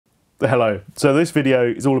Hello. So this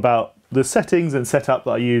video is all about the settings and setup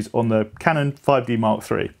that I use on the Canon 5D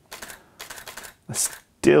Mark III. I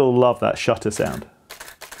still love that shutter sound.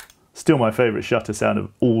 Still my favourite shutter sound of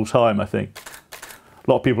all time, I think. A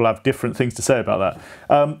lot of people have different things to say about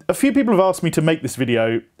that. A few people have asked me to make this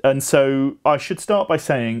video, and so I should start by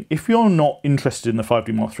saying, if you're not interested in the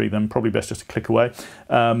 5D Mark III, then probably best just to click away,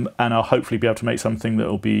 and I'll hopefully be able to make something that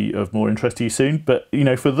will be of more interest to you soon. But, you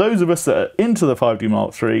know, for those of us that are into the 5D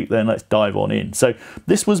Mark III, then let's dive on in. So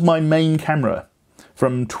this was my main camera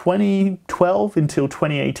from 2012 until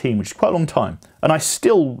 2018, which is quite a long time. And I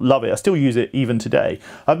still love it. I still use it even today.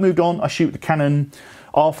 I've moved on. I shoot the Canon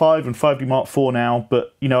R5 and 5D Mark IV now,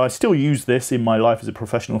 but you know, I still use this in my life as a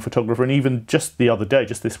professional photographer. And even just the other day,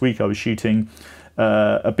 just this week, I was shooting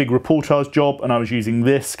a big reportage job, and I was using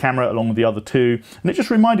this camera along with the other two, and it just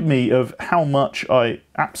reminded me of how much I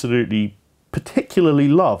absolutely particularly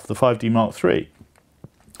love the 5D Mark III.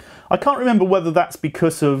 I can't remember whether that's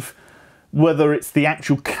because of whether it's the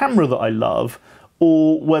actual camera that I love,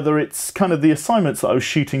 or whether it's kind of the assignments that I was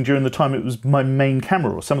shooting during the time it was my main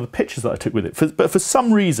camera, or some of the pictures that I took with it. But for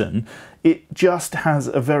some reason, it just has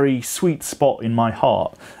a very sweet spot in my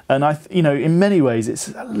heart. And you know, in many ways, it's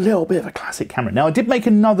a little bit of a classic camera. Now, I did make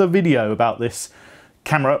another video about this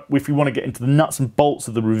camera, if you want to get into the nuts and bolts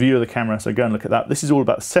of the review of the camera, so go and look at that. This is all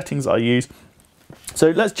about the settings I use.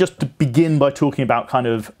 So let's just begin by talking about kind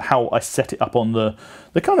of how I set it up on the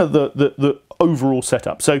overall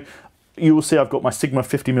setup. So you will see I've got my Sigma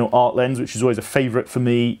 50mm art lens, which is always a favourite for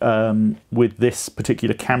me with this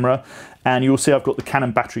particular camera. And you'll see I've got the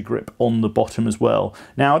Canon battery grip on the bottom as well.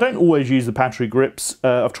 Now, I don't always use the battery grips.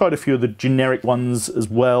 I've tried a few of the generic ones as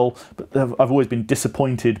well, but I've always been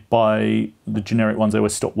disappointed by the generic ones. They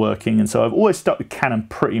always stop working, and so I've always stuck with Canon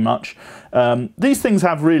pretty much. These things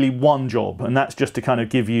have really one job, and that's just to kind of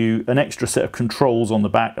give you an extra set of controls on the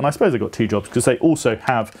back. And I suppose they've got two jobs, because they also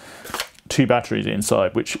have two batteries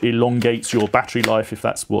inside, which elongates your battery life if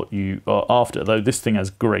that's what you are after, though this thing has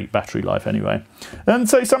great battery life anyway. And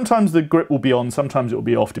so sometimes the grip will be on, sometimes it will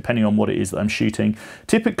be off, depending on what it is that I'm shooting.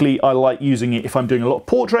 Typically I like using it if I'm doing a lot of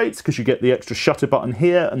portraits, because you get the extra shutter button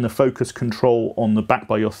here and the focus control on the back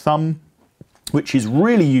by your thumb, which is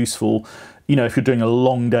really useful, you know, if you're doing a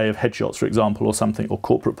long day of headshots, for example, or something, or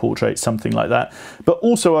corporate portraits, something like that. But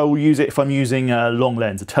also I will use it if I'm using a long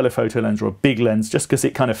lens, a telephoto lens or a big lens, just because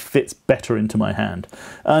it kind of fits better into my hand.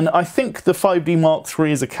 And I think the 5D Mark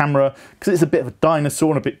III is a camera, because it's a bit of a dinosaur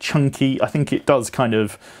and a bit chunky, I think it does kind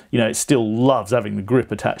of, you know, it still loves having the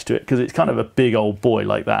grip attached to it, because it's kind of a big old boy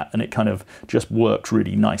like that, and it kind of just works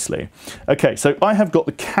really nicely. Okay, so I have got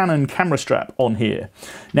the Canon camera strap on here.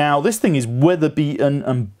 Now, this thing is weather beaten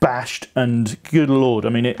and bashed, and good lord, I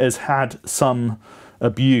mean, it has had some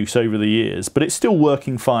abuse over the years, but it's still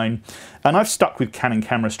working fine. And I've stuck with Canon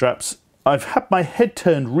camera straps. I've had my head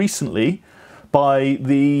turned recently by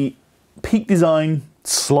the Peak Design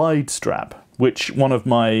slide strap, which one of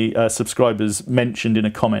my subscribers mentioned in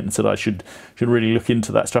a comment and said I should really look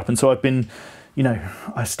into that strap. And so I've been, you know,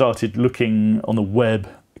 I started looking on the web,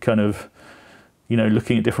 kind of, you know,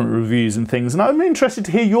 looking at different reviews and things, and I'm interested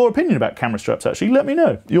to hear your opinion about camera straps, actually. Let me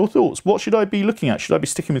know your thoughts. What should I be looking at? Should I be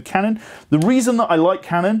sticking with Canon? The reason that I like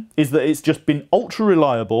Canon is that it's just been ultra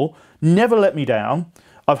reliable, never let me down.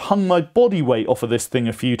 I've hung my body weight off of this thing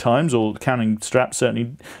a few times, or Canon straps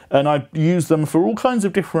certainly, and I've used them for all kinds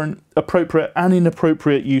of different appropriate and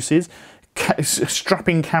inappropriate uses.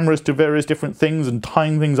 Strapping cameras to various different things and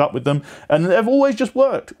tying things up with them, and they've always just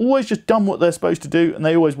worked, always just done what they're supposed to do, and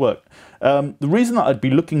they always work. The reason that I'd be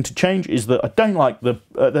looking to change is that I don't like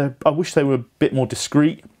I wish they were a bit more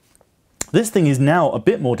discreet. This thing is now a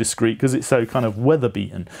bit more discreet because it's so kind of weather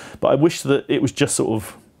beaten, but I wish that it was just sort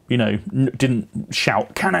of, you know, didn't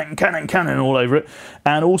shout Canon, Canon, Canon all over it.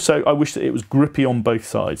 And also I wish that it was grippy on both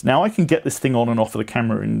sides. Now I can get this thing on and off of the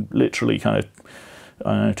camera in literally kind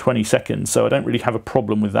of 20 seconds, so I don't really have a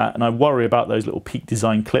problem with that, and I worry about those little Peak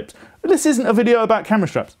Design clips. But this isn't a video about camera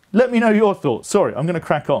straps. Let me know your thoughts. Sorry, I'm going to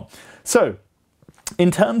crack on. So, in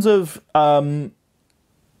terms of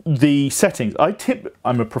the settings,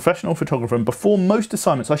 I'm a professional photographer, and before most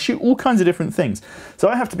assignments I shoot all kinds of different things. So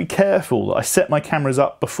I have to be careful that I set my cameras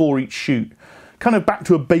up before each shoot, kind of back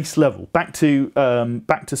to a base level, back to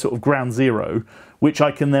sort of ground zero, which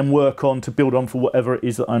I can then work on to build on for whatever it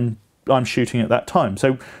is that I'm shooting at that time.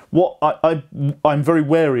 So what I'm very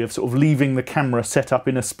wary of, sort of leaving the camera set up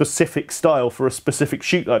in a specific style for a specific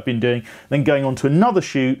shoot that I've been doing, then going on to another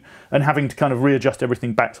shoot and having to kind of readjust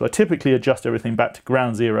everything back. So I typically adjust everything back to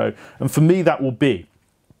ground zero, and for me that will be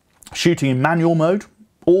shooting in manual mode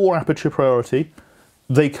or aperture priority.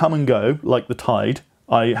 They come and go like the tide.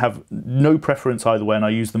 I have no preference either way, and I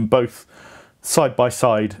use them both side by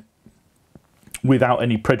side without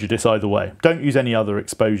any prejudice either way. Don't use any other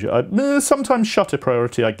exposure. Sometimes shutter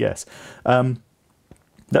priority, I guess.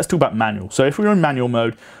 Let's talk about manual. So if we're in manual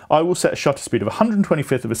mode, I will set a shutter speed of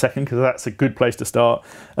 125th of a second, because that's a good place to start,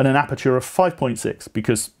 and an aperture of 5.6,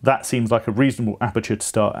 because that seems like a reasonable aperture to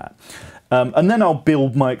start at. And then I'll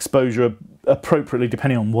build my exposure appropriately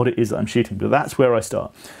depending on what it is that I'm shooting, but that's where I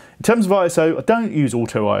start. In terms of ISO, I don't use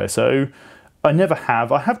auto ISO. I never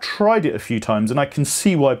have. I have tried it a few times and I can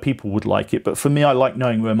see why people would like it, but for me, I like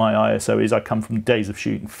knowing where my ISO is. I come from days of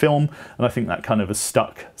shooting film, and I think that kind of has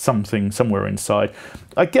stuck something somewhere inside.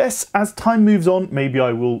 I guess as time moves on, maybe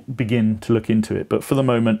I will begin to look into it, but for the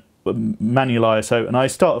moment, manual ISO, and I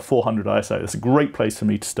start at 400 ISO. That's a great place for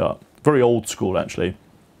me to start. Very old school, actually.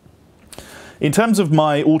 In terms of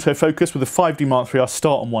my autofocus with a 5D Mark III, I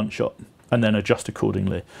start on one shot and then adjust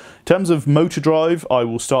accordingly. In terms of motor drive, I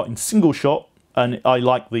will start in single shot, and I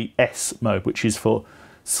like the S mode, which is for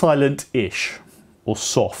silent-ish or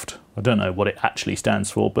soft. I don't know what it actually stands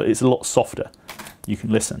for, but it's a lot softer. You can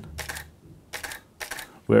listen.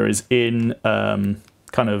 Whereas in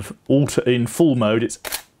kind of in full mode, it's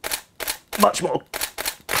much more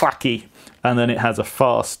clacky, and then it has a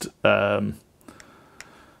fast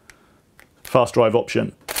drive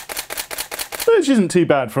option, which isn't too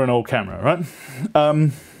bad for an old camera, right?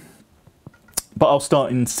 But I'll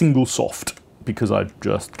start in single soft, because I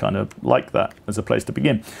just kind of like that as a place to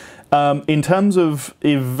begin. In terms of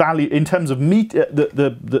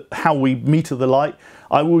how we meter the light,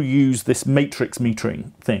 I will use this matrix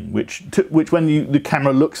metering thing, which when the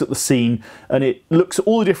camera looks at the scene and it looks at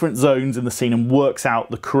all the different zones in the scene and works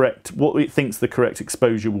out what it thinks the correct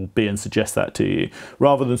exposure will be and suggests that to you,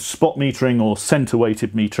 rather than spot metering or center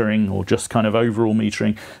weighted metering or just kind of overall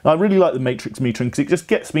metering. I really like the matrix metering because it just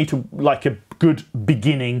gets me to like a good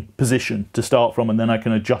beginning position to start from, and then I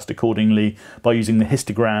can adjust accordingly by using the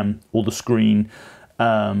histogram or the screen,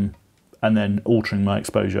 and then altering my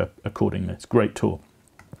exposure accordingly. It's a great tool.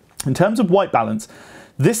 In terms of white balance,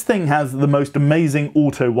 this thing has the most amazing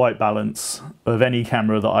auto white balance of any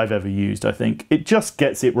camera that I've ever used, I think. It just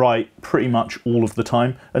gets it right pretty much all of the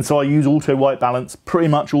time, and so I use auto white balance pretty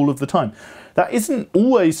much all of the time. That isn't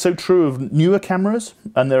always so true of newer cameras,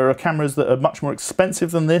 and there are cameras that are much more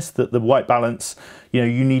expensive than this, that the white balance, you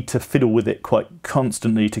need to fiddle with it quite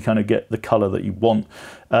constantly to kind of get the color that you want.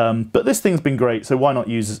 But this thing's been great, so why not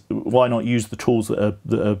use the tools that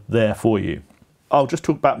are there for you? I'll just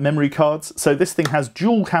talk about memory cards. So this thing has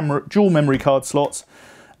dual memory card slots,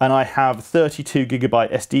 and I have a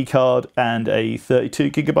 32GB SD card and a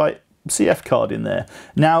 32GB CF card in there.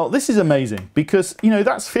 Now this is amazing because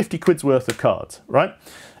that's 50 quid's worth of cards, right?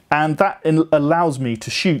 And that allows me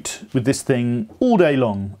to shoot with this thing all day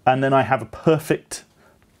long, and then I have a perfect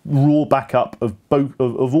raw backup of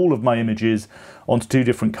all of my images onto 2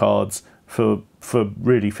 different cards for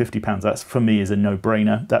really £50. That's, for me, is a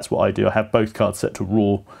no-brainer. That's what I do. I have both cards set to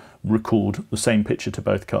raw, record the same picture to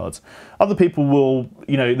both cards. Other people will,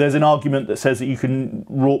 there's an argument that says that you can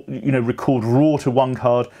record raw to one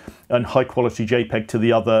card and high quality JPEG to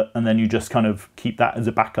the other, and then you just kind of keep that as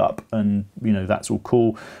a backup, and that's all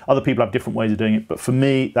cool. Other people have different ways of doing it, but for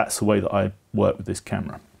me, that's the way that I work with this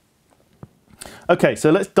camera. Okay, so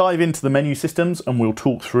let's dive into the menu systems and we'll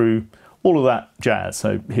talk through all of that jazz.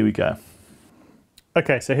 So here we go.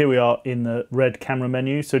 Okay, so here we are in the red camera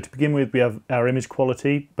menu. So to begin with, we have our image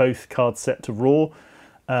quality, both cards set to RAW,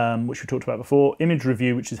 which we talked about before. Image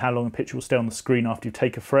review, which is how long a picture will stay on the screen after you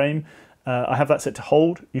take a frame. I have that set to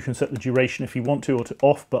hold. You can set the duration if you want to, or to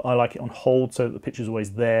off, but I like it on hold so that the picture's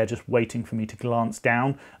always there, just waiting for me to glance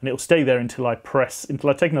down, and it'll stay there until I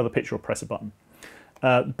take another picture or press a button.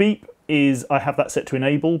 Beep is, I have that set to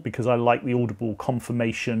enable because I like the audible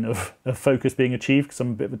confirmation of focus being achieved, because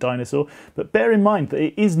I'm a bit of a dinosaur. But bear in mind that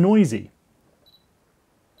it is noisy.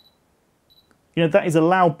 That is a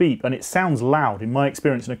loud beep, and it sounds loud. In my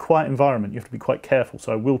experience, in a quiet environment, you have to be quite careful,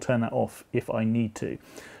 so I will turn that off if I need to.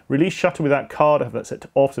 Release shutter without card, I have that set to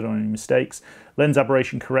off so I don't have any mistakes. Lens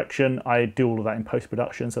aberration correction, I do all of that in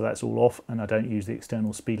post-production, so that's all off, and I don't use the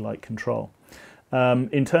external speed light control.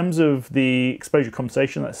 In terms of the exposure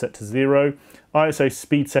compensation, that's set to 0. ISO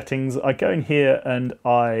speed settings, I go in here and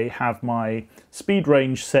I have my speed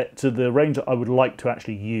range set to the range that I would like to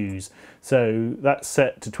actually use. So that's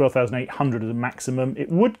set to 12,800 as a maximum. It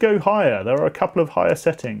would go higher. There are a couple of higher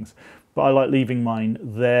settings, but I like leaving mine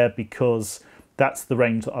there because that's the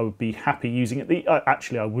range that I would be happy using it.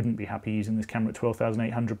 Actually, I wouldn't be happy using this camera at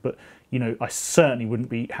 12,800, but I certainly wouldn't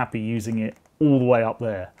be happy using it all the way up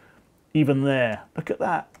there. Even there, look at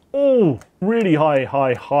that. Oh, really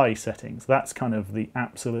high settings. That's kind of the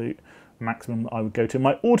absolute maximum that I would go to.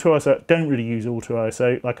 My auto ISO, I don't really use auto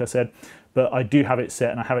ISO, like I said, but I do have it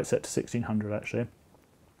set, and I have it set to 1600 actually.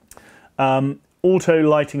 Auto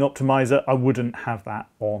lighting optimizer, I wouldn't have that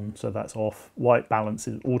on, so that's off. White balance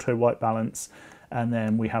is auto white balance, and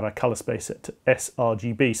then we have our color space set to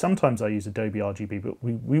sRGB. Sometimes I use Adobe RGB, but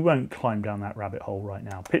we won't climb down that rabbit hole right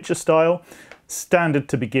now. Picture style, standard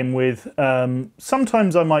to begin with.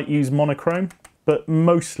 Sometimes I might use monochrome, but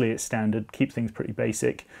mostly it's standard, keep things pretty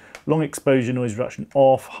basic. Long exposure noise reduction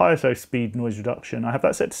off, high ISO speed noise reduction. I have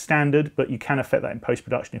that set to standard, but you can affect that in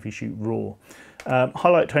post-production if you shoot raw.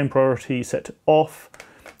 Highlight tone priority set to off,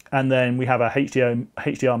 and then we have our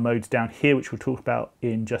HDR modes down here, which we'll talk about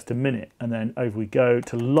in just a minute. And then over we go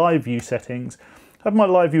to live view settings. I have my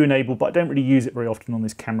live view enabled, but I don't really use it very often on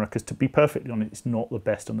this camera because, to be perfectly honest, it's not the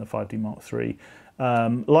best on the 5D Mark III.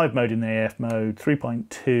 Live mode in the AF mode,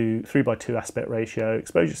 3:2 aspect ratio.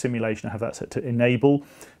 Exposure simulation, I have that set to enable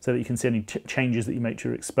so that you can see any changes that you make to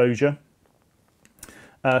your exposure.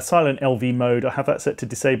 Silent LV mode, I have that set to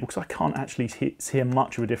disable because I can't actually hear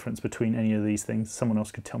much of a difference between any of these things. Someone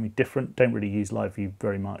else could tell me different. Don't really use live view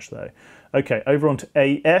very much though. Okay, over on to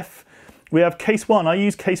AF. We have case 1. I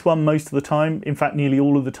use case 1 most of the time, in fact nearly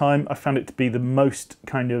all of the time. I found it to be the most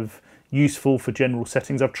kind of useful for general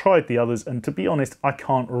settings. I've tried the others, and to be honest, I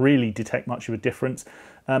can't really detect much of a difference.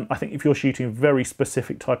 I think if you're shooting a very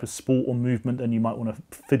specific type of sport or movement, then you might want to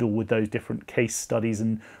fiddle with those different case studies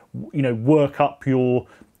and, you know, work up your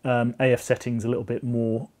AF settings a little bit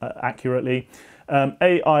more accurately.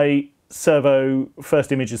 AI servo,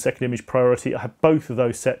 first image and second image priority, I have both of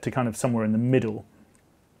those set to kind of somewhere in the middle.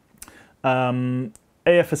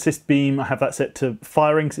 AF assist beam, I have that set to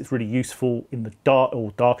firing because it's really useful in the dark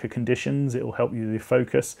or darker conditions. It will help you with your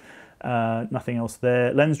focus. Nothing else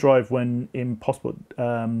there. Lens drive, when impossible,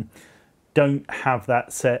 don't have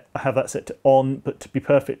that set. I have that set to on, but to be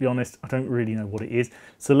perfectly honest, I don't really know what it is.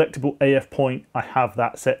 Selectable AF point, I have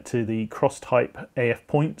that set to the cross type AF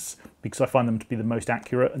points because I find them to be the most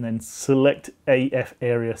accurate. And then select AF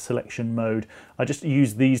area selection mode. I just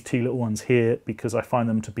use these two little ones here because I find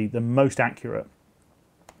them to be the most accurate.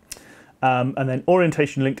 And then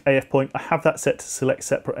orientation linked AF point, I have that set to select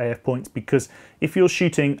separate AF points because if you're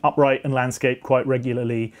shooting upright and landscape quite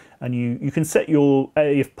regularly, and you can set your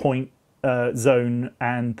AF point zone,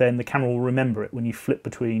 and then the camera will remember it when you flip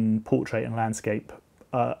between portrait and landscape,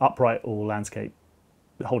 upright or landscape,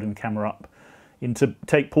 holding the camera up, into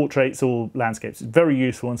take portraits or landscapes. It's very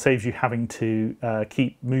useful and saves you having to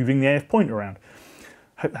keep moving the AF point around.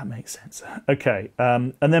 Hope that makes sense. Okay,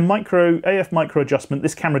 and then AF micro adjustment.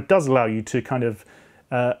 This camera does allow you to kind of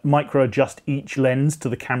micro adjust each lens to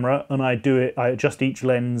the camera, and I adjust each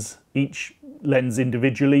lens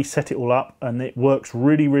individually, set it all up, and it works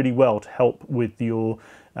really, really well to help with your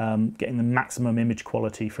getting the maximum image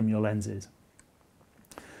quality from your lenses.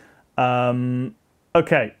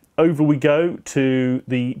 Okay, over we go to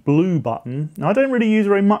the blue button. Now, I don't really use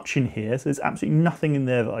very much in here, so there's absolutely nothing in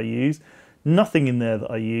there that I use. Nothing in there that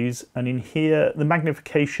I use, and in here the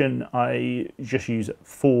magnification I just use it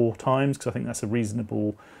 4 times because I think that's a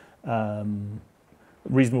reasonable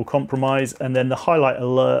compromise. And then the highlight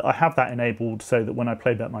alert, I have that enabled so that when I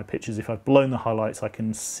play back my pictures, if I've blown the highlights I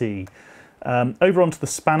can see. Over onto the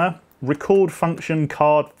spanner, record function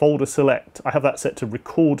card folder select. I have that set to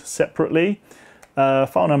record separately.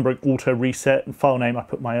 File number auto reset, and file name I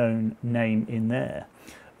put my own name in there.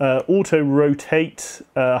 Auto rotate,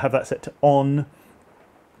 I have that set to on.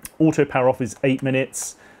 Auto power off is 8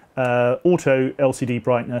 minutes. Auto LCD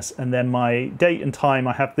brightness, and then my date and time,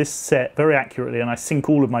 I have this set very accurately, and I sync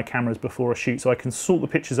all of my cameras before I shoot, so I can sort the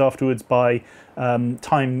pictures afterwards by the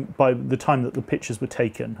time that the pictures were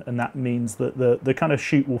taken, and that means that the kind of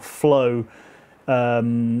shoot will flow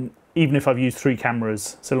even if I've used 3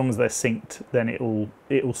 cameras. So long as they're synced, then it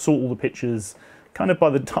will sort all the pictures kind of by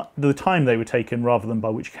the time they were taken rather than by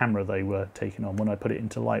which camera they were taken on when I put it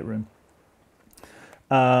into Lightroom.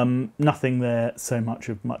 Nothing there so much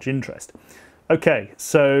of much interest. Okay,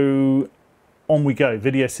 so on we go.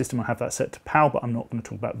 Video system, I have that set to PAL, but I'm not going to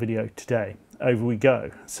talk about video today. Over we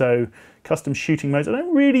go. So custom shooting modes, I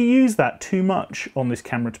don't really use that too much on this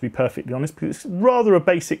camera, to be perfectly honest, because it's rather a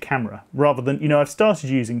basic camera, rather than, you know, I've started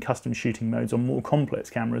using custom shooting modes on more complex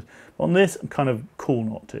cameras. On this, I'm kind of cool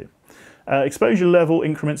not to. Exposure level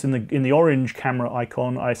increments in the orange camera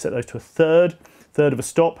icon, I set those to a third of a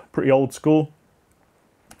stop, pretty old school.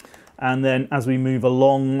 And then as we move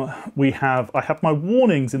along, I have my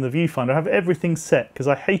warnings in the viewfinder. I have everything set because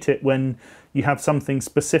I hate it when you have something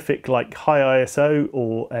specific like high ISO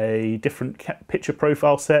or a different picture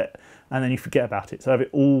profile set, and then you forget about it. So I have it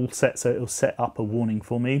all set so it'll set up a warning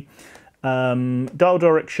for me. Dial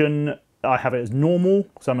direction, I have it as normal,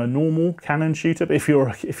 because I'm a normal Canon shooter, but if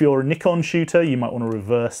you're a Nikon shooter, you might want to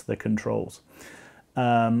reverse the controls.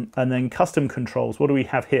 And then custom controls, what do we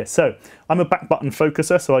have here? So I'm a back button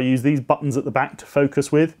focuser, so I use these buttons at the back to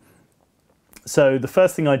focus with. So the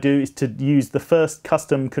first thing I do is to use the first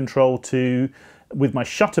custom control with my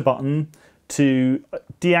shutter button to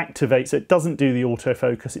deactivate, so it doesn't do the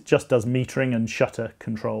autofocus, it just does metering and shutter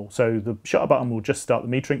control. So the shutter button will just start the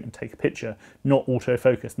metering and take a picture, not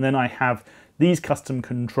autofocus. And then I have these custom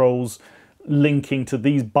controls linking to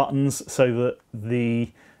these buttons so that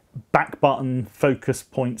the back button focus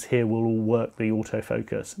points here will all work the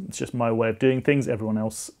autofocus. It's just my way of doing things. Everyone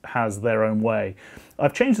else has their own way.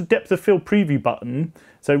 I've changed the depth of field preview button,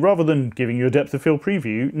 so rather than giving you a depth of field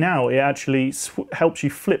preview, now it actually helps you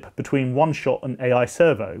flip between one shot and AI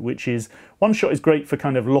servo, which is, one shot is great for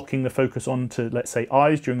kind of locking the focus onto, let's say,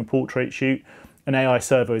 eyes during a portrait shoot, and AI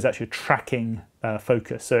servo is actually a tracking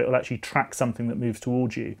focus, so it'll actually track something that moves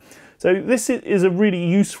towards you. So this is a really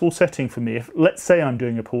useful setting for me. If, let's say I'm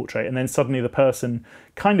doing a portrait and then suddenly the person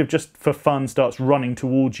kind of just for fun starts running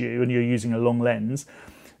towards you and you're using a long lens,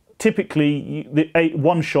 typically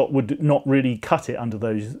one shot would not really cut it under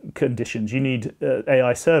those conditions. You need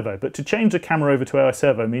AI servo, but to change the camera over to AI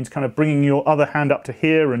servo means kind of bringing your other hand up to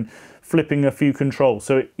here and flipping a few controls.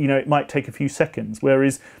 So it might take a few seconds,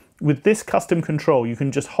 whereas with this custom control, you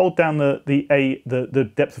can just hold down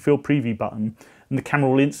the depth of field preview button, and the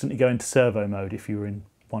camera will instantly go into servo mode if you were in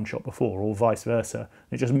one shot before, or vice versa.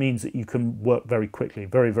 It just means that you can work very quickly.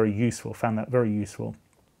 Very, very useful. Found that very useful.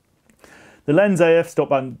 The lens AF stop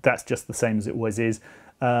button, that's just the same as it always is.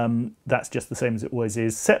 That's just the same as it always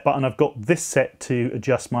is. Set button, I've got this set to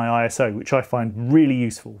adjust my ISO, which I find really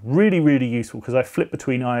useful. Really, really useful, because I flip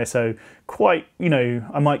between ISO quite,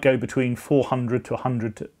 I might go between 400 to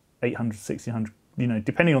 100 to 800, 1600,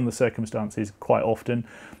 depending on the circumstances quite often.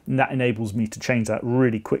 And that enables me to change that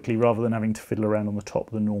really quickly rather than having to fiddle around on the top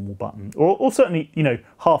of the normal button. Or certainly,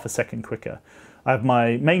 half a second quicker. I have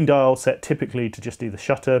my main dial set typically to just do the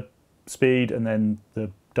shutter speed, and then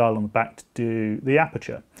the dial on the back to do the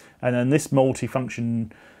aperture. And then this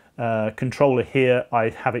multi-function controller here, I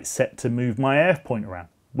have it set to move my AF point around,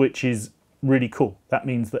 which is really cool. That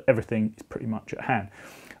means that everything is pretty much at hand.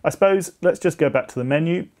 I suppose let's just go back to the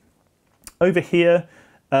menu. Over here,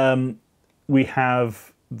 we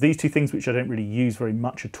have these two things which I don't really use very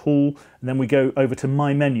much at all, and then we go over to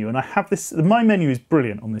My Menu, and I have this. The My Menu is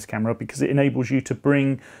brilliant on this camera because it enables you to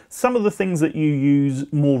bring some of the things that you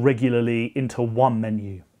use more regularly into one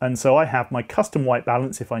menu. And so I have my custom white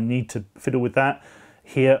balance if I need to fiddle with that.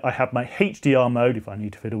 Here I have my HDR mode if I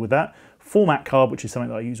need to fiddle with that. Format card, which is something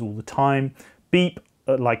that I use all the time. Beep,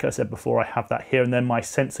 like I said before, I have that here, and then my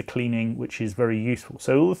sensor cleaning, which is very useful.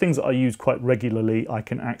 So all the things that I use quite regularly, I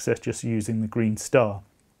can access just using the green star.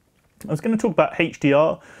 I was going to talk about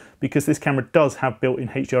HDR because this camera does have built-in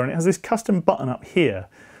HDR, and it has this custom button up here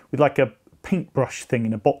with like a paintbrush thing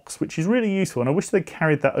in a box, which is really useful. And I wish they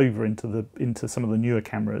carried that over into some of the newer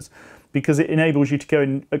cameras, because it enables you to go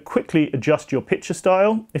and quickly adjust your picture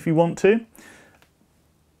style if you want to.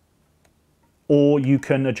 Or you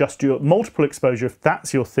can adjust your multiple exposure if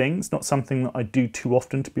that's your thing. It's not something that I do too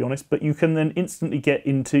often, to be honest, but you can then instantly get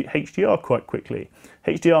into HDR quite quickly.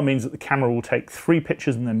 HDR means that the camera will take 3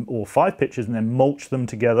 pictures or 5 pictures and then mulch them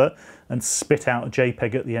together and spit out a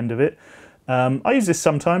JPEG at the end of it. I use this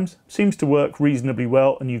sometimes, seems to work reasonably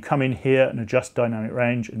well, and you come in here and adjust dynamic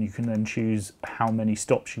range, and you can then choose how many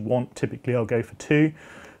stops you want. Typically I'll go for 2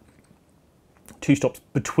 stops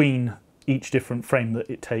between each different frame that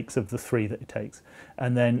it takes of the 3 that it takes.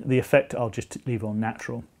 And then the effect I'll just leave on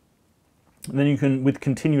natural. And then you can, with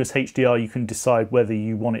continuous HDR, you can decide whether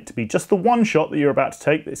you want it to be just the one shot that you're about to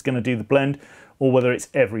take that's going to do the blend, or whether it's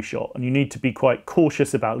every shot. And you need to be quite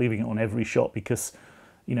cautious about leaving it on every shot, because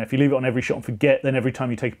if you leave it on every shot and forget, then every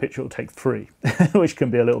time you take a picture it'll take 3, which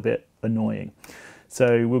can be a little bit annoying.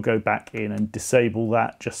 So we'll go back in and disable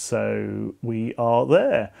that just so we are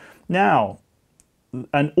there. Now,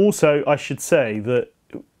 and also I should say that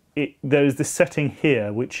there is this setting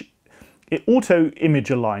here which it auto image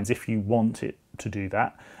aligns if you want it to do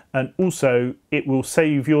that, and also it will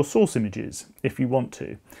save your source images if you want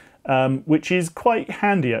to, which is quite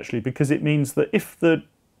handy actually, because it means that if the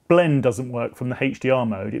blend doesn't work from the HDR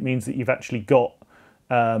mode, it means that you've actually got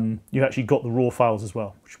the raw files as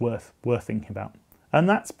well, which is worth thinking about. And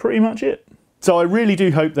that's pretty much it. So I really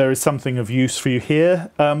do hope there is something of use for you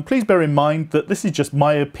here. Please bear in mind that this is just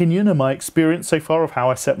my opinion and my experience so far of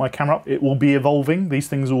how I set my camera up. It will be evolving. These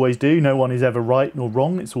things always do. No one is ever right nor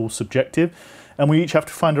wrong. It's all subjective. and we each have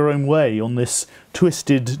to find our own way on this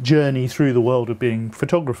twisted journey through the world of being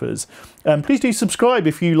photographers. Please do subscribe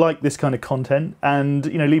if you like this kind of content, and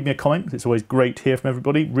leave me a comment. It's always great to hear from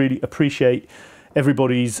everybody. Really appreciate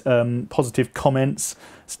everybody's positive comments.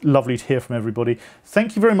 It's lovely to hear from everybody.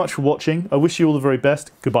 Thank you very much for watching. I wish you all the very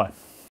best. Goodbye.